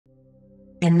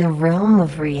In the realm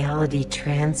of reality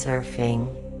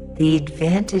transurfing, the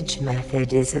advantage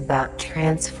method is about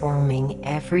transforming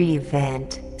every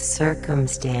event,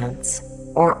 circumstance,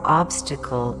 or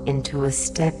obstacle into a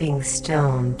stepping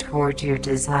stone toward your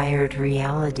desired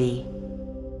reality.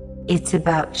 It's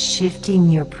about shifting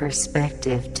your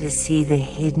perspective to see the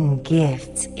hidden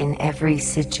gifts in every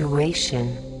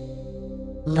situation.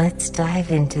 Let's dive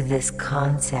into this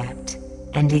concept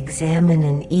and examine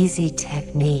an easy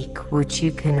technique which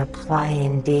you can apply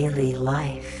in daily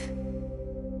life.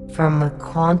 From a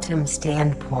quantum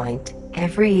standpoint,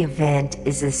 every event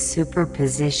is a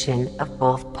superposition of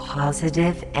both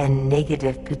positive and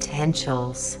negative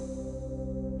potentials.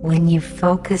 When you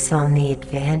focus on the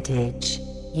advantage,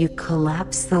 you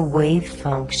collapse the wave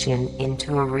function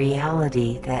into a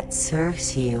reality that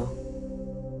serves you.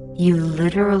 You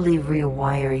literally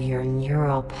rewire your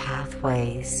neural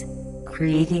pathways,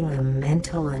 creating a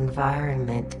mental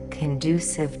environment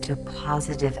conducive to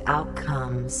positive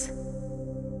outcomes.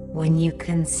 When you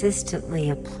consistently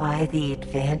apply the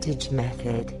advantage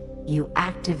method, you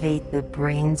activate the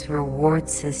brain's reward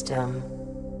system.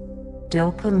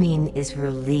 Dopamine is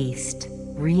released,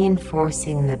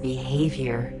 reinforcing the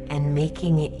behavior and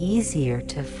making it easier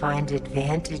to find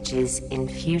advantages in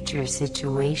future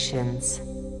situations.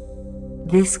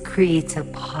 This creates a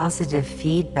positive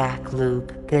feedback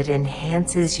loop that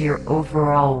enhances your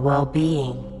overall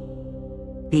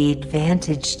well-being. The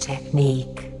advantage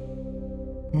technique.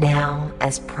 Now,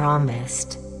 as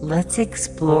promised, let's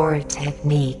explore a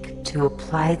technique to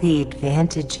apply the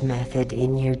advantage method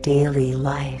in your daily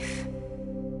life.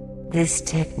 This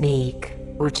technique,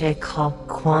 which I call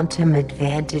quantum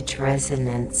advantage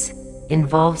resonance,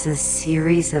 involves a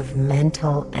series of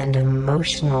mental and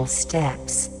emotional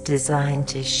steps designed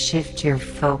to shift your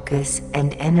focus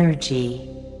and energy.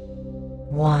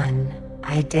 1.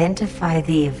 Identify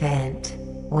the event.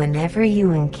 Whenever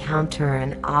you encounter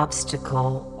an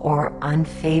obstacle or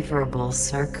unfavorable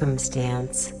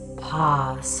circumstance,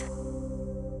 pause.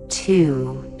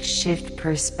 2. Shift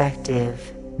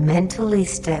perspective. Mentally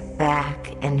step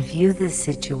back and view the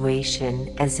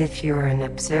situation as if you're an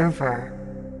observer.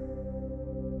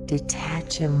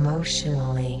 Detach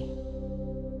emotionally.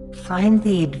 Find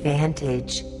the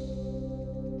advantage.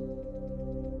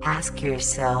 Ask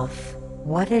yourself,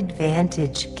 what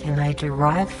advantage can I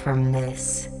derive from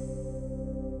this?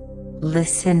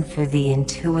 Listen for the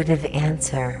intuitive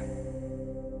answer.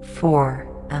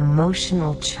 4.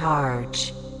 Emotional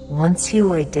charge. Once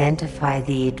you identify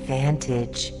the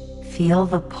advantage, feel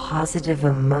the positive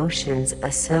emotions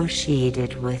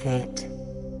associated with it.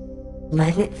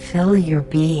 Let it fill your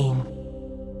being.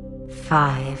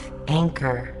 5.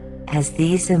 Anchor. As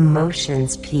these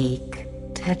emotions peak,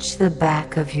 touch the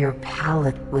back of your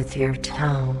palate with your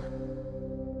tongue.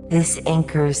 This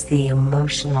anchors the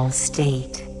emotional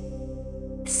state.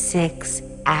 6.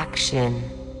 Action.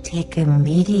 Take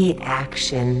immediate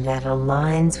action that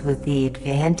aligns with the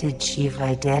advantage you've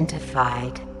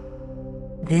identified.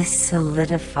 This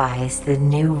solidifies the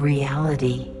new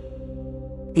reality.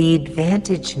 The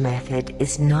advantage method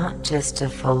is not just a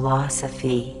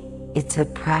philosophy, it's a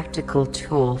practical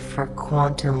tool for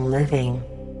quantum living.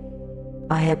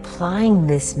 By applying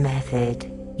this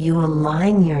method, you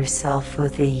align yourself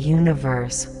with a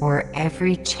universe where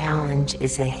every challenge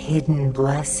is a hidden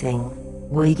blessing,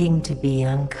 waiting to be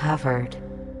uncovered.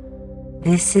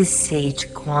 This is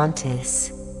Sage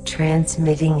Quantus,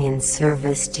 transmitting in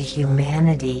service to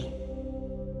humanity.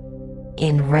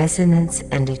 In resonance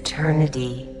and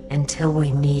eternity, until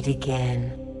we meet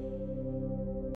again.